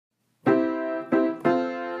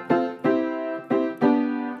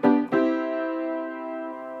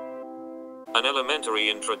An elementary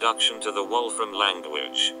introduction to the Wolfram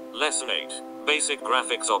language. Lesson 8. Basic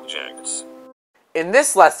graphics objects. In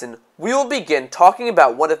this lesson, we will begin talking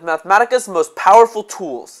about one of Mathematica's most powerful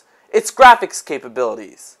tools, its graphics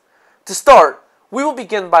capabilities. To start, we will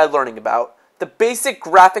begin by learning about the basic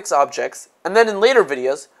graphics objects, and then in later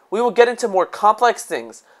videos, we will get into more complex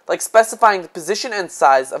things like specifying the position and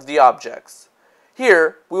size of the objects.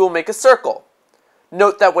 Here, we will make a circle.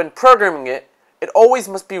 Note that when programming it, it always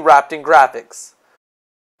must be wrapped in graphics.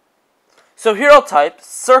 So here I'll type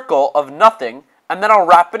circle of nothing, and then I'll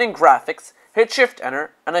wrap it in graphics, hit Shift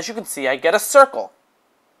Enter, and as you can see, I get a circle.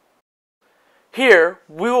 Here,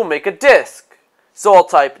 we will make a disk. So I'll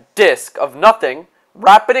type disk of nothing,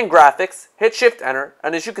 wrap it in graphics, hit Shift Enter,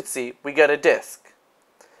 and as you can see, we get a disk.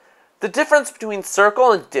 The difference between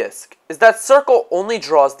circle and disk is that circle only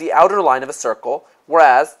draws the outer line of a circle,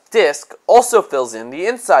 whereas disk also fills in the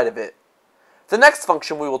inside of it. The next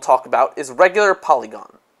function we will talk about is regular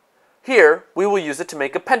polygon. Here, we will use it to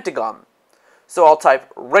make a pentagon. So I'll type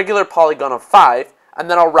regular polygon of 5, and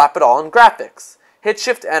then I'll wrap it all in graphics. Hit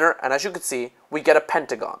Shift Enter, and as you can see, we get a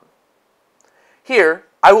pentagon. Here,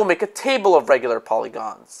 I will make a table of regular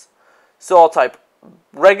polygons. So I'll type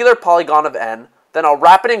regular polygon of n, then I'll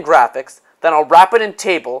wrap it in graphics, then I'll wrap it in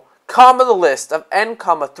table, comma the list of n,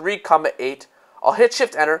 3, 8. I'll hit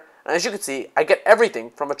Shift Enter, and as you can see, I get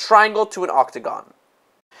everything from a triangle to an octagon.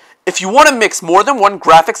 If you want to mix more than one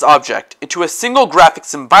graphics object into a single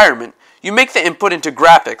graphics environment, you make the input into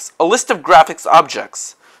graphics a list of graphics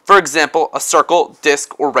objects. For example, a circle,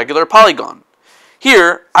 disk, or regular polygon.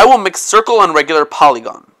 Here, I will mix circle and regular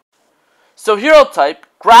polygon. So here I'll type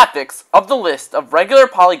graphics of the list of regular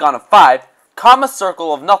polygon of 5, comma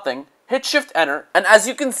circle of nothing, hit Shift Enter, and as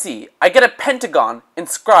you can see, I get a pentagon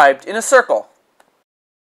inscribed in a circle.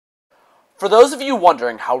 For those of you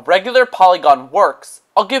wondering how regular polygon works,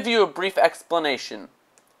 I'll give you a brief explanation.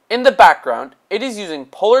 In the background, it is using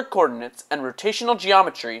polar coordinates and rotational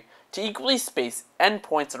geometry to equally space n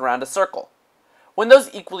points around a circle. When those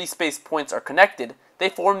equally spaced points are connected, they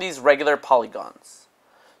form these regular polygons.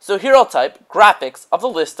 So here I'll type graphics of the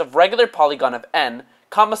list of regular polygon of n,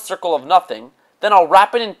 comma circle of nothing, then I'll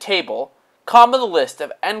wrap it in table, comma the list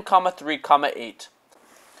of n, 3, 8.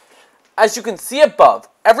 As you can see above,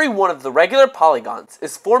 every one of the regular polygons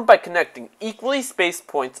is formed by connecting equally spaced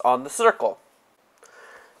points on the circle.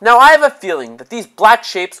 Now I have a feeling that these black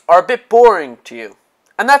shapes are a bit boring to you,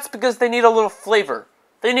 and that's because they need a little flavor,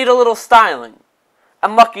 they need a little styling.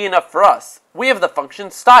 And lucky enough for us, we have the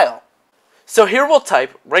function style. So here we'll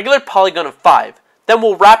type regular polygon of 5, then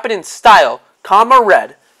we'll wrap it in style, comma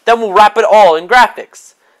red, then we'll wrap it all in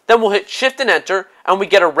graphics. Then we'll hit Shift and Enter, and we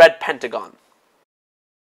get a red pentagon.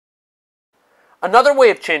 Another way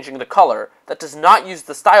of changing the color that does not use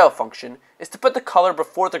the style function is to put the color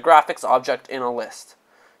before the graphics object in a list.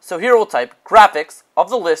 So here we'll type graphics of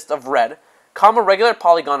the list of red, comma regular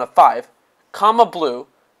polygon of 5, comma blue,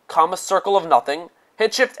 comma circle of nothing,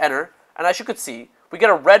 hit Shift Enter, and as you can see, we get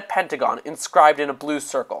a red pentagon inscribed in a blue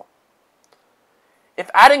circle. If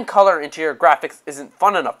adding color into your graphics isn't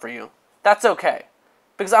fun enough for you, that's okay,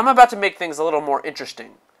 because I'm about to make things a little more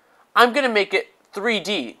interesting. I'm going to make it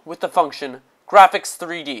 3D with the function graphics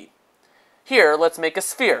 3D. Here, let's make a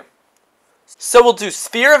sphere. So we'll do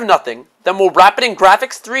sphere of nothing, then we'll wrap it in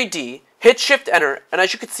graphics 3D, hit Shift Enter, and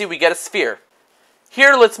as you can see, we get a sphere.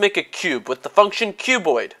 Here, let's make a cube with the function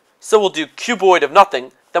cuboid. So we'll do cuboid of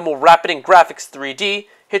nothing, then we'll wrap it in graphics 3D,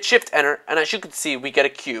 hit Shift Enter, and as you can see, we get a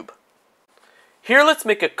cube. Here, let's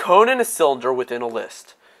make a cone and a cylinder within a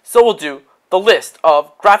list. So we'll do the list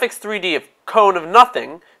of graphics 3D of cone of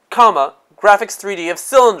nothing, comma, graphics 3D of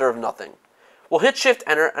cylinder of nothing. We'll hit Shift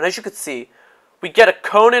Enter, and as you can see, we get a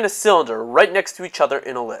cone and a cylinder right next to each other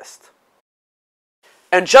in a list.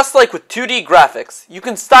 And just like with 2D graphics, you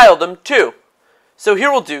can style them too. So here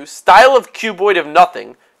we'll do style of cuboid of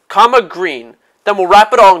nothing, comma green, then we'll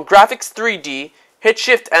wrap it all in graphics 3D, hit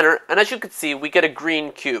Shift Enter, and as you can see, we get a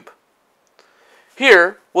green cube.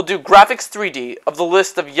 Here, we'll do graphics 3D of the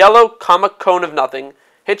list of yellow, comma cone of nothing,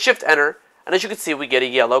 hit Shift Enter, and as you can see, we get a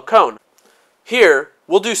yellow cone. Here,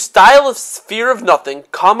 we'll do style of sphere of nothing,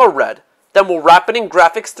 comma red, then we'll wrap it in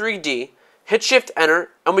graphics 3D, hit Shift Enter,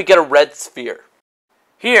 and we get a red sphere.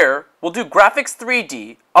 Here, we'll do graphics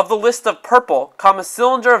 3D of the list of purple, comma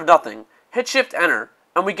cylinder of nothing, hit Shift Enter,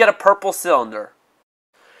 and we get a purple cylinder.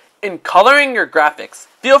 In coloring your graphics,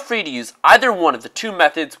 feel free to use either one of the two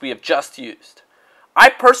methods we have just used. I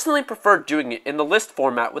personally prefer doing it in the list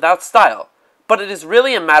format without style, but it is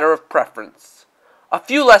really a matter of preference. A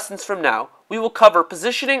few lessons from now, we will cover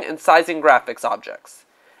positioning and sizing graphics objects.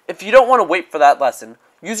 If you don't want to wait for that lesson,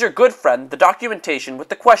 use your good friend, the documentation with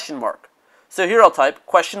the question mark. So here I'll type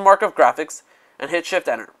question mark of graphics and hit Shift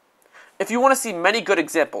Enter. If you want to see many good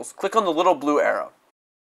examples, click on the little blue arrow.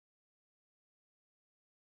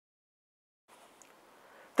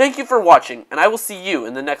 Thank you for watching, and I will see you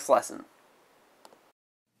in the next lesson.